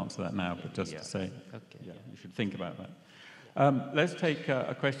have to answer that now, but just to say, you should think about that. Let's take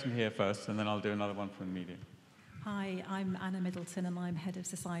a question here first, and then I'll do another one from the media. Hi, I'm Anna Middleton, and I'm Head of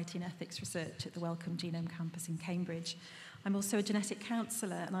Society and Ethics Research at the Wellcome Genome Campus in Cambridge. I'm also a genetic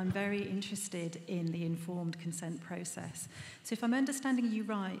counsellor, and I'm very interested in the informed consent process. So if I'm understanding you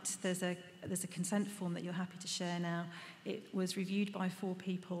right, there's a there's a consent form that you're happy to share now. It was reviewed by 4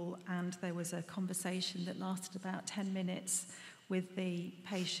 people, and there was a conversation that lasted about 10 minutes with the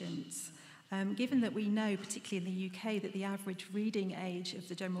patients. Given that we know, particularly in the UK, that the average reading age of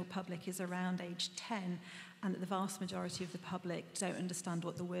the general public is around age 10, and that the vast majority of the public don't understand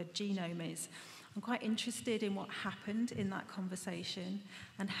what the word genome is, I'm quite interested in what happened in that conversation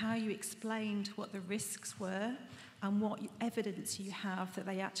and how you explained what the risks were and what evidence you have that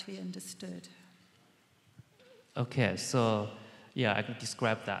they actually understood. Okay, so yeah, I can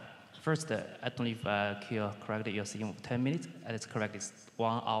describe that. First, I don't know if I correctly, you're saying 10 minutes, and it's correct, it's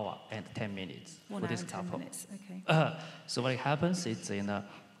 1 hour and 10 minutes 1 for hour this and 10 couple. minutes, okay. So what happens, it's in a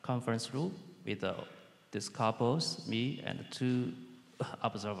conference room with these couples, me and 2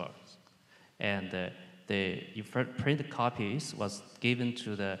 observers. And the printed copies was given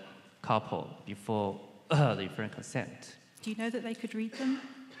to the couple before the informed consent. Do you know that they could read them?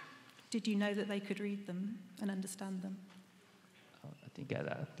 Did you know that they could read them and understand them? Oh, I didn't get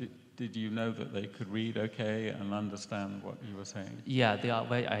that. Did you know that they could read okay and understand what you were saying? Yeah, they are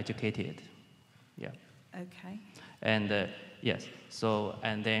very educated. Yeah. Okay. And yes, so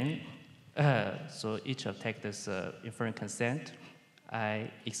and then so each of take this informed consent.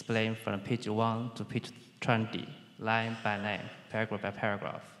 I explain from page 1 to page 20, line by line, paragraph by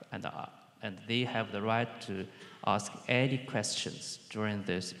paragraph, and they have the right to ask any questions during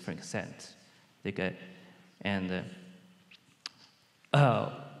this informed consent. They get, and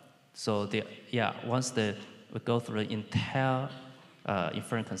so once we go through the entire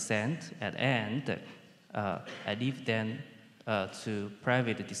informed consent, at the end, I leave them to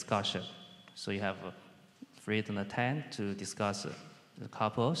private discussion. So you have freedom of time to discuss the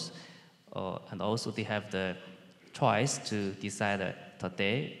couples, and also they have the choice to decide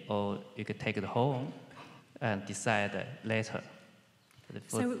today, or you could take it home and decide later.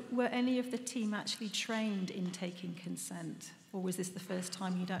 So were any of the team actually trained in taking consent, or was this the first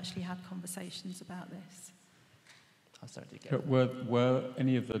time you'd actually had conversations about this? Were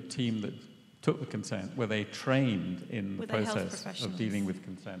any of the team that took the consent, were they trained in the process of dealing with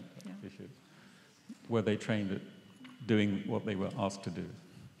consent issues? Were they trained at doing what they were asked to do?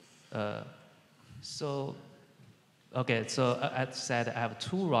 So I said I have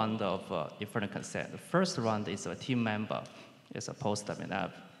 2 rounds of informed consent. The first round is a team member. It's a post-terminal.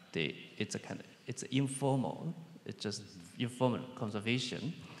 It's informal. It's just informal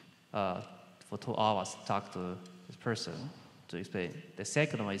conversation for 2 hours to talk to this person to explain. The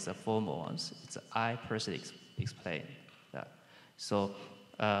second one is a formal one. It's I personally explain that. So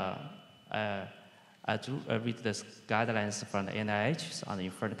I do read the guidelines from the NIH on the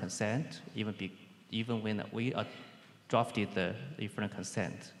informed consent, even when we drafted the informed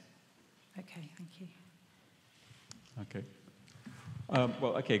consent. Okay, thank you.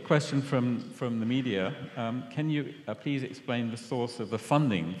 Okay. Question from the media. Can you please explain the source of the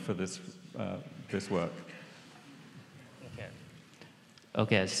funding for this work?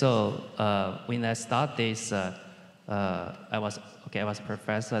 Okay. So when I started this, I was a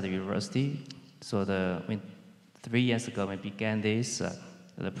professor at the university. So 3 years ago, when I began this,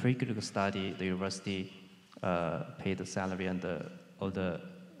 the preclinical study, the university paid the salary and all the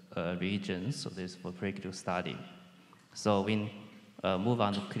regions, so this for preclinical study. So when move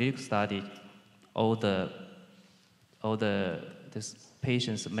on to clinical study, all this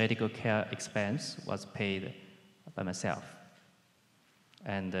patient's medical care expense was paid by myself,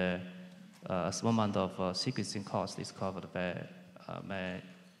 and a small amount of sequencing cost is covered by my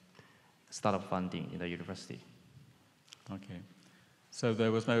startup funding in the university. Okay. So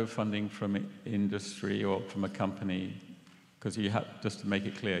there was no funding from industry or from a company, because you had, just to make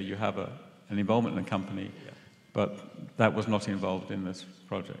it clear, you have an involvement in a company, but that was not involved in this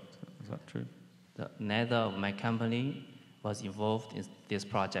project. Is that true? Neither of my company was involved in this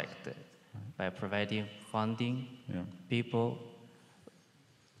project by providing funding, people,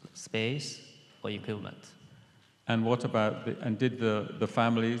 space, or equipment. And what about, did the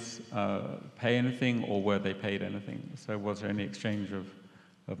families pay anything, or were they paid anything? So was there any exchange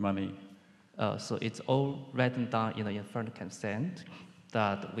of money? So it's all written down in the informed consent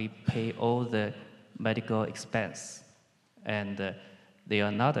that we pay all the medical expense, and they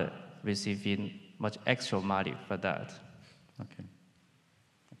are not receiving much extra money for that. Okay.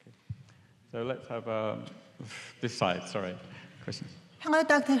 So let's have this side, sorry. Questions? Hello,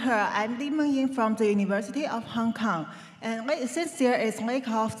 Dr. He. I'm Li Mengyin from the University of Hong Kong. And since there is lack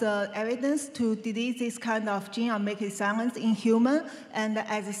of the evidence to delete this kind of gene-on-making silence in human, and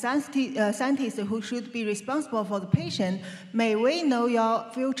as a scientist who should be responsible for the patient, may we know your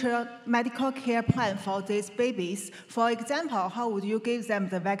future medical care plan for these babies? For example, how would you give them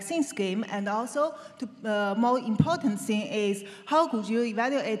the vaccine scheme? And also, the more important thing is, how could you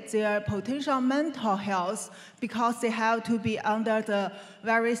evaluate their potential mental health, because they have to be under the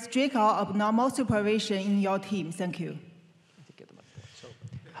very strict or abnormal supervision in your team? Thank you.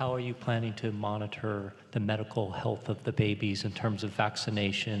 How are you planning to monitor the medical health of the babies in terms of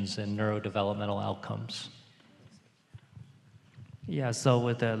vaccinations and neurodevelopmental outcomes? Yeah, so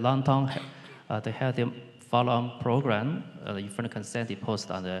with the long-term the healthy follow-on program, the informed consent is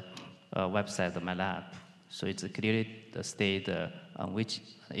posted on the website of my lab. So it's clearly stated on which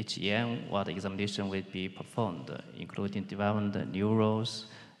HEM, what examination will be performed, including development, neurals,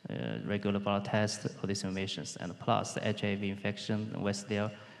 regular blood tests, all these informations, and plus the HIV infection, Westdale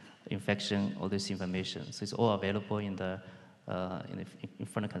infection, all this information. So it's all available in the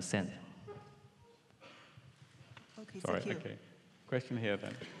informed consent. Okay, Sorry, thank you. okay. Question here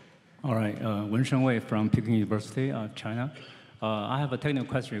then. All right, Wensheng Wei from Peking University, China. I have a technical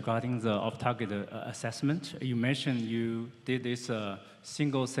question regarding the off-target assessment. You mentioned you did this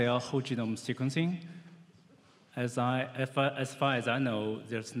single-cell whole genome sequencing. As far as I know,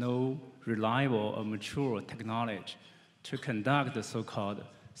 there's no reliable or mature technology to conduct the so-called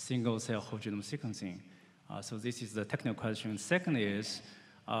single-cell whole genome sequencing. So this is the technical question. Second is,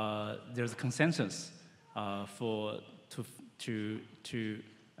 there's a consensus to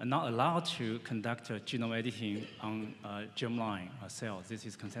not allowed to conduct genome editing on germline cells. This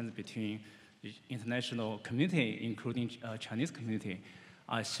is consensus between the international community, including Chinese community.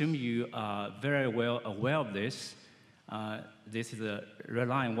 I assume you are very well aware of this. This is a red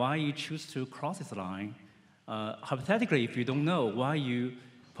line. Why you choose to cross this line? Hypothetically, if you don't know, why you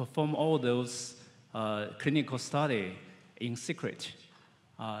perform all those clinical study in secret?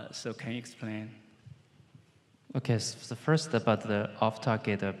 So can you explain? Okay, so first about the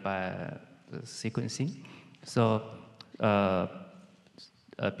off-target by sequencing. So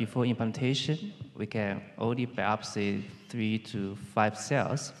before implantation, we can only biopsy 3 to 5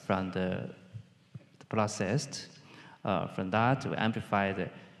 cells from the processed. From that, we amplify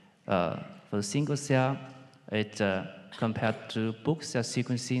for the single cell. It compared to book cell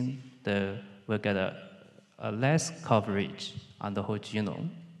sequencing, we get a less coverage on the whole genome.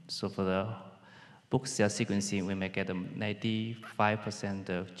 So for the book cell sequencing, we may get 95%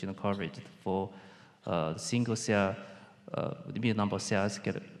 of genome coverage. For single cell, limited number of cells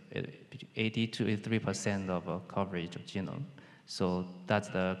get 80 to 83% of coverage of genome. So that's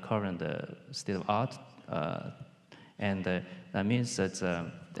the current state of art. And that means that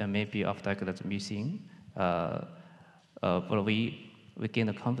there may be off-target that's missing. But we gain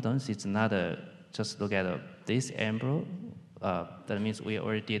the confidence. It's not just look at this embryo. That means we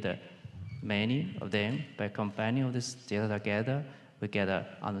already did many of them. By combining all this data together, we get to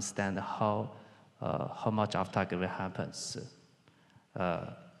understand how much off-target will happen. So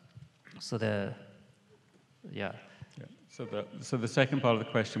the second part of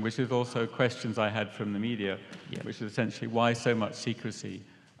the question, which is also questions I had from the media, which is essentially why so much secrecy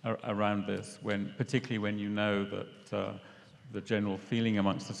around this, particularly when you know that the general feeling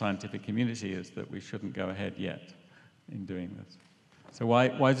amongst the scientific community is that we shouldn't go ahead yet in doing this. So why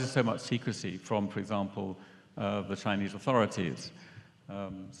is there so much secrecy from, for example, the Chinese authorities?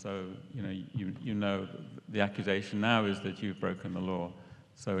 So you know the accusation now is that you've broken the law.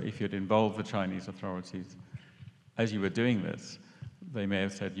 So if you'd involved the Chinese authorities as you were doing this, they may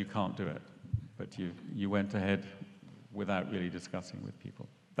have said you can't do it, but you went ahead without really discussing with people.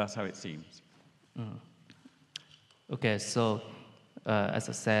 That's how it seems. Okay, so as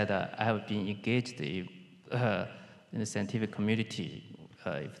I said, I have been engaged in the scientific community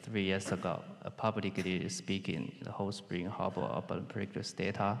 3 years ago, publicly speaking in the Whole Spring Harbor about previous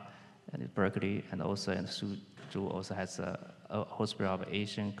data, and in Berkeley, and also in Suzhou also has a Whole Spring Harbor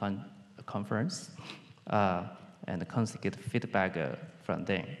Asian conference, and constantly get feedback from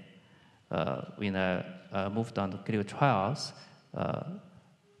them. When I moved on to clinical trials,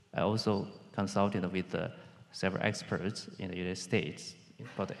 I also consulted with several experts in the United States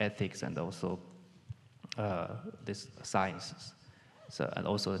about ethics and also these sciences. So, and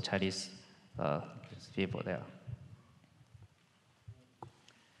also the Chinese people there.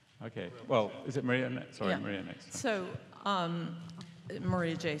 Okay, well, is it Maria next? Sorry, Yeah. Maria next. So,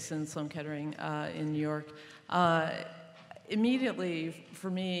 Maria Jason, Sloan Kettering in New York. Immediately, for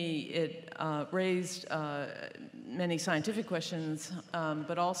me, it raised many scientific questions,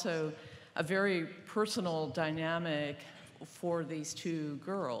 but also a very personal dynamic for these two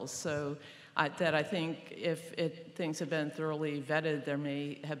girls. So that I think if things have been thoroughly vetted, there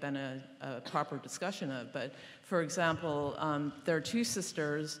may have been a proper discussion of. But for example, there are two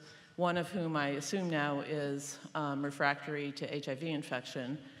sisters, one of whom I assume now is refractory to HIV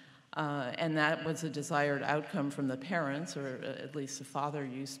infection, and that was a desired outcome from the parents, or at least the father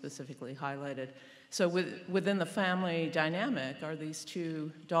you specifically highlighted. So within the family dynamic, are these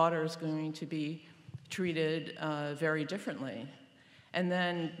two daughters going to be treated very differently? And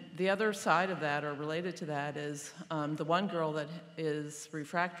then the other side of that, or related to that, is the one girl that is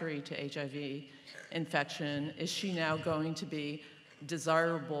refractory to HIV infection, is she now going to be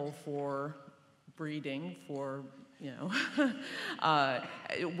desirable for breeding, for, you know,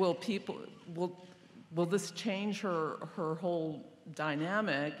 will this change her whole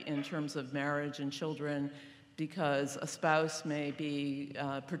dynamic in terms of marriage and children, because a spouse may be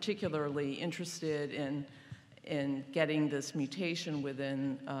particularly interested in getting this mutation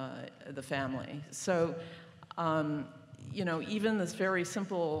within the family? So, you know, even this very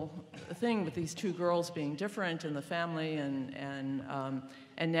simple thing with these two girls being different in the family, and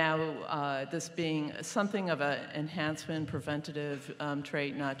now this being something of an enhancement, preventative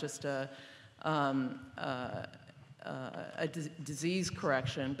trait, not just a disease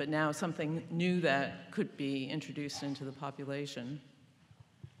correction, but now something new that could be introduced into the population.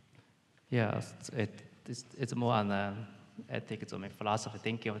 Yes, it's more on the ethics or philosophy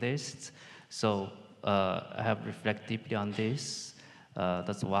thinking of this. So I have reflected deeply on this.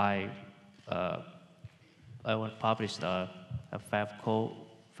 That's why I want to publish a 5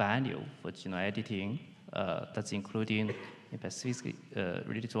 value for genome editing. That's including specifically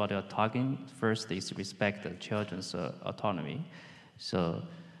related to what you're talking. First is respect the children's autonomy. So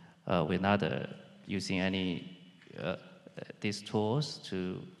we're not using any these tools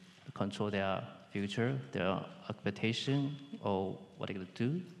to control their future, their occupation, or what they're going to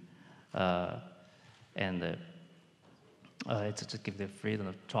do. And it's to give them freedom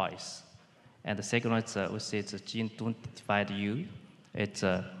of choice. And the second one is, we say it's a gene don't divide you. It's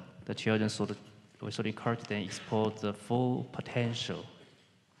the children we should encourage them to explore the full potential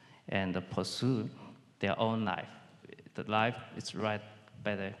and pursue their own life. The life is right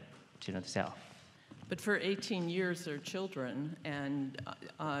by the children themselves. But for 18 years, they're children, and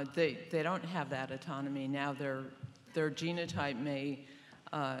they don't have that autonomy. Now their genotype may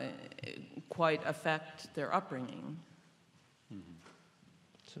quite affect their upbringing. Mm-hmm.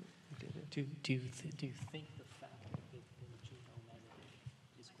 So, do you think the fact that they've been genome edited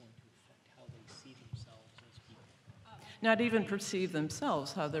is going to affect how they see themselves as people? Not even perceive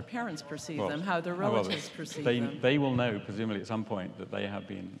themselves, how their parents perceive them, how their relatives perceive them. They will know, presumably at some point, that they have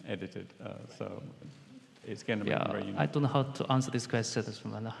been edited. So it's going to be very unique. I don't know how to answer this question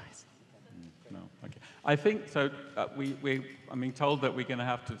from my eyes. No, okay. I think so. I'm being told that we're going to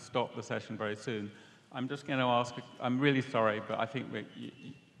have to stop the session very soon. I'm just going to ask. I'm really sorry, but I think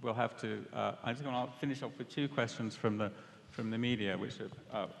we'll have to. I'm just going to finish off with 2 questions from the media, which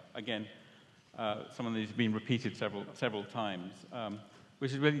are again, some of these have been repeated several times.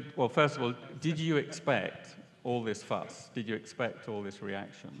 Which is really, well, first of all, did you expect all this fuss? Did you expect all this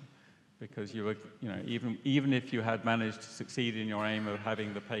reaction? Because you were, you know, even if you had managed to succeed in your aim of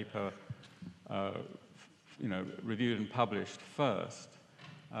having the paper, you know, reviewed and published first,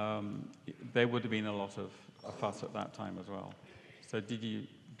 there would have been a lot of fuss at that time as well. So did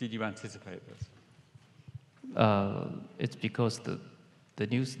you anticipate this? It's because the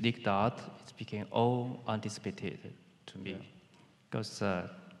news leaked out. It became all anticipated to me, because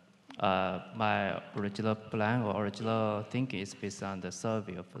my original plan or original thinking is based on the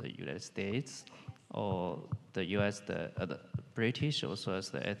survey of the United States, or the U.S., the British, also as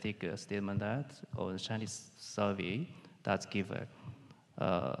the ethical statement that, or the Chinese survey that give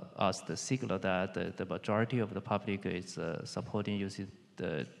us the signal that the majority of the public is supporting using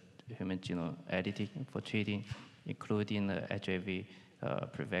the human genome editing for treating, including HIV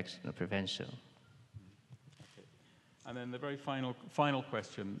prevention. And then the very final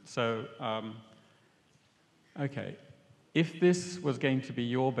question. So, okay, if this was going to be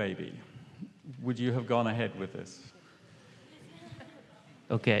your baby, would you have gone ahead with this?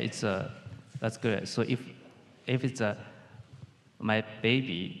 Okay, that's good. So if it's my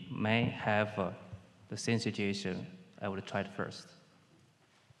baby may have the same situation, I would try it first.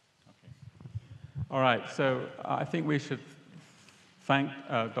 Okay. All right. So I think we should thank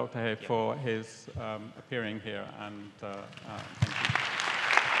Dr. He for his appearing here and